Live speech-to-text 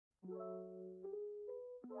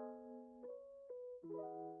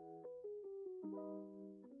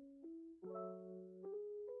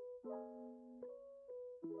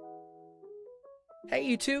Hey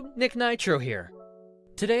YouTube, Nick Nitro here.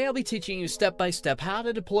 Today I'll be teaching you step by step how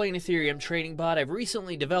to deploy an Ethereum trading bot I've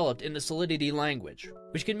recently developed in the Solidity language,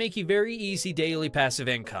 which can make you very easy daily passive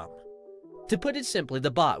income. To put it simply,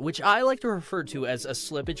 the bot, which I like to refer to as a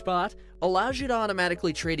slippage bot, allows you to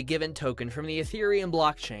automatically trade a given token from the Ethereum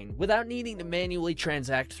blockchain without needing to manually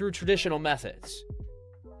transact through traditional methods.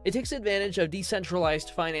 It takes advantage of decentralized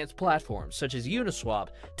finance platforms such as Uniswap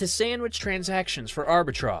to sandwich transactions for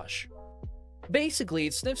arbitrage. Basically,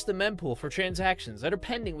 it sniffs the mempool for transactions that are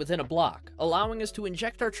pending within a block, allowing us to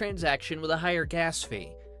inject our transaction with a higher gas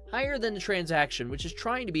fee, higher than the transaction which is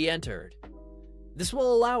trying to be entered. This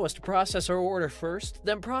will allow us to process our order first,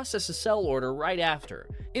 then process a sell order right after,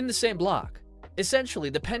 in the same block. Essentially,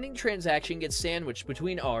 the pending transaction gets sandwiched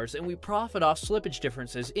between ours and we profit off slippage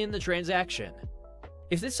differences in the transaction.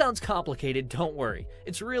 If this sounds complicated, don't worry,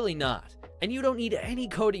 it's really not, and you don't need any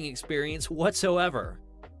coding experience whatsoever.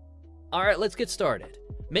 Alright, let's get started.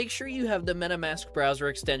 Make sure you have the MetaMask browser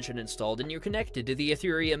extension installed and you're connected to the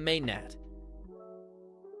Ethereum mainnet.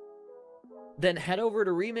 Then head over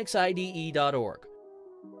to remixide.org.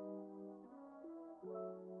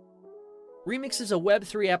 Remix is a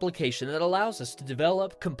Web3 application that allows us to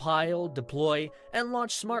develop, compile, deploy, and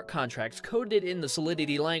launch smart contracts coded in the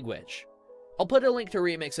Solidity language. I'll put a link to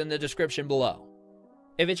Remix in the description below.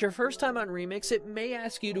 If it's your first time on Remix, it may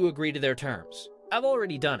ask you to agree to their terms. I've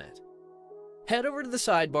already done it. Head over to the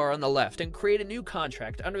sidebar on the left and create a new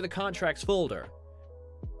contract under the Contracts folder.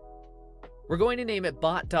 We're going to name it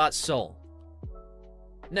Bot.sol.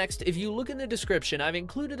 Next, if you look in the description, I've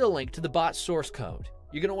included a link to the bot source code.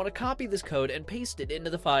 You're going to want to copy this code and paste it into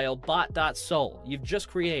the file Bot.sol you've just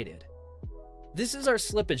created. This is our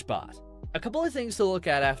slippage bot. A couple of things to look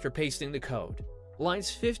at after pasting the code. Lines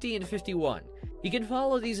 50 and 51. You can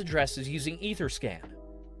follow these addresses using Etherscan.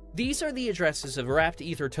 These are the addresses of wrapped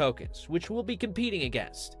Ether tokens, which we'll be competing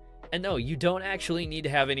against. And no, you don't actually need to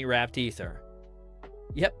have any wrapped Ether.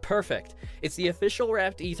 Yep, perfect. It's the official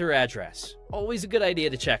wrapped Ether address. Always a good idea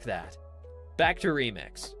to check that. Back to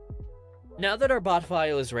Remix. Now that our bot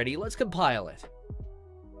file is ready, let's compile it.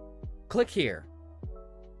 Click here.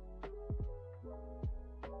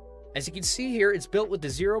 As you can see here, it's built with the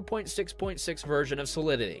 0.6.6 version of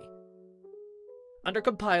Solidity. Under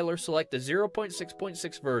Compiler, select the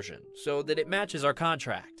 0.6.6 version so that it matches our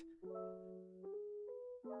contract.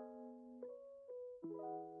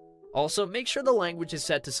 Also, make sure the language is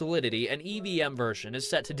set to Solidity and EVM version is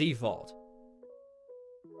set to default.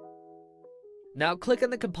 Now click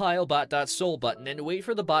on the Compile Bot.sol button and wait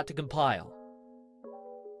for the bot to compile.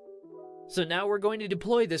 So now we're going to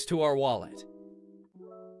deploy this to our wallet.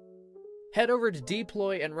 Head over to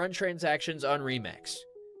Deploy and run transactions on Remix.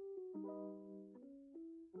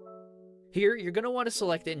 Here, you're going to want to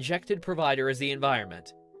select Injected Provider as the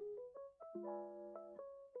environment.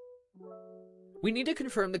 We need to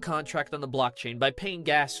confirm the contract on the blockchain by paying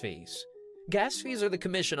gas fees. Gas fees are the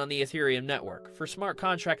commission on the Ethereum network for smart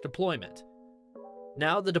contract deployment.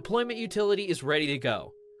 Now, the deployment utility is ready to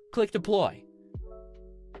go. Click Deploy.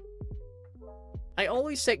 I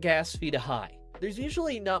always set gas fee to high. There's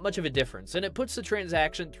usually not much of a difference, and it puts the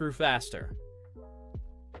transaction through faster.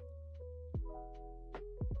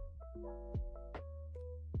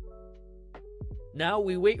 Now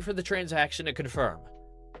we wait for the transaction to confirm.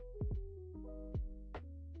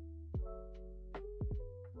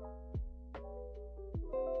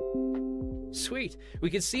 Sweet, we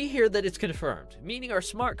can see here that it's confirmed, meaning our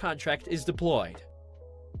smart contract is deployed.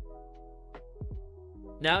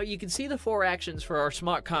 Now you can see the 4 actions for our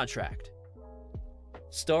smart contract.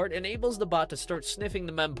 Start enables the bot to start sniffing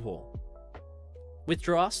the mempool.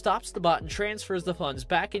 Withdraw stops the bot and transfers the funds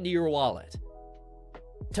back into your wallet.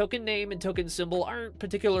 Token name and token symbol aren't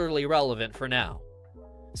particularly relevant for now.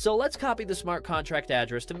 So let's copy the smart contract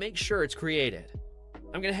address to make sure it's created.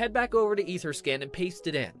 I'm going to head back over to Etherscan and paste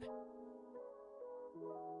it in.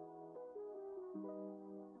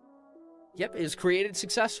 Yep, it is created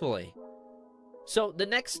successfully. So the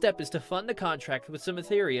next step is to fund the contract with some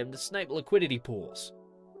Ethereum to snipe liquidity pools.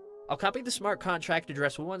 I'll copy the smart contract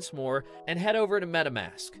address once more and head over to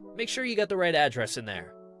MetaMask. Make sure you got the right address in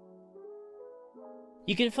there.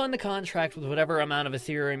 You can fund the contract with whatever amount of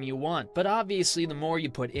Ethereum you want, but obviously the more you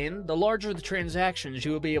put in, the larger the transactions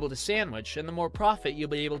you will be able to sandwich and the more profit you'll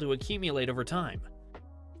be able to accumulate over time.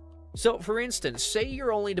 So for instance, say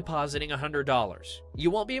you're only depositing $100. You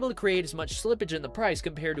won't be able to create as much slippage in the price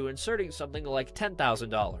compared to inserting something like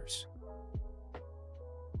 $10,000.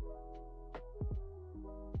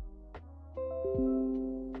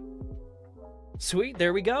 Sweet,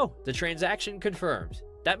 there we go. The transaction confirmed.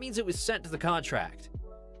 That means it was sent to the contract.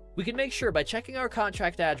 We can make sure by checking our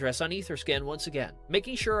contract address on Etherscan once again,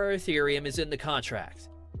 making sure our Ethereum is in the contract.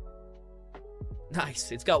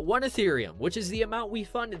 Nice, it's got 1 Ethereum, which is the amount we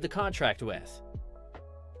funded the contract with.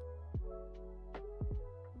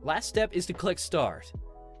 Last step is to click Start.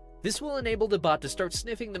 This will enable the bot to start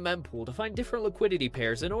sniffing the mempool to find different liquidity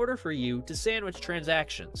pairs in order for you to sandwich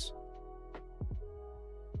transactions.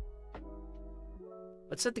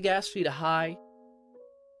 Let's set the gas fee to high,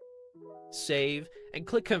 save, and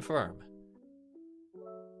click Confirm.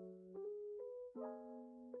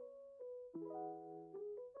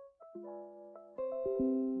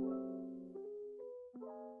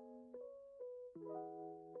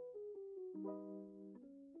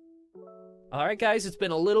 Alright guys, it's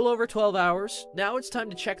been a little over 12 hours. Now it's time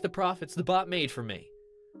to check the profits the bot made for me.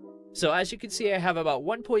 So as you can see, I have about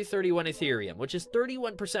 1.31 Ethereum, which is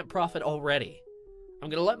 31% profit already. I'm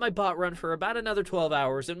going to let my bot run for about another 12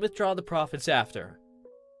 hours and withdraw the profits after.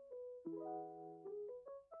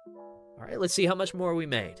 Alright, let's see how much more we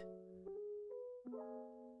made.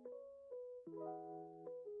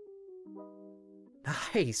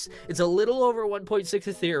 Nice! It's a little over 1.6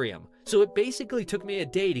 Ethereum, so it basically took me a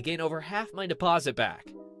day to gain over half my deposit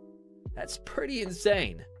back. That's pretty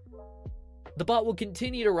insane. The bot will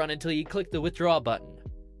continue to run until you click the withdraw button.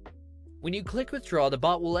 When you click withdraw, the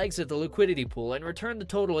bot will exit the liquidity pool and return the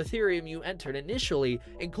total Ethereum you entered initially,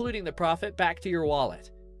 including the profit, back to your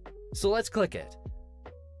wallet. So let's click it.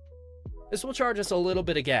 This will charge us a little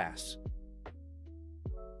bit of gas.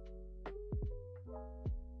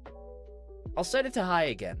 I'll set it to high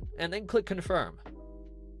again, and then click Confirm.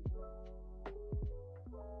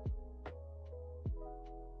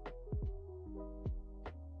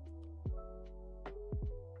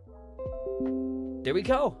 There we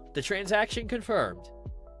go, the transaction confirmed.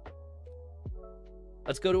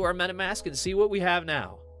 Let's go to our MetaMask and see what we have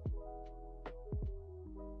now.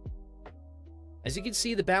 As you can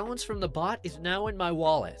see, the balance from the bot is now in my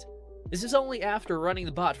wallet. This is only after running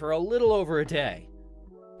the bot for a little over a day.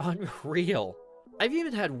 Unreal. I've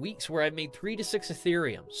even had weeks where I've made 3 to 6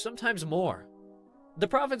 Ethereum, sometimes more. The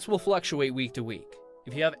profits will fluctuate week to week.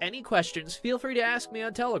 If you have any questions, feel free to ask me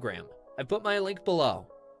on Telegram. I've put my link below.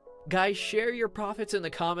 Guys, share your profits in the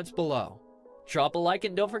comments below. Drop a like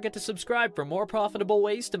and don't forget to subscribe for more profitable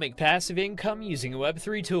ways to make passive income using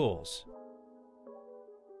Web3 tools.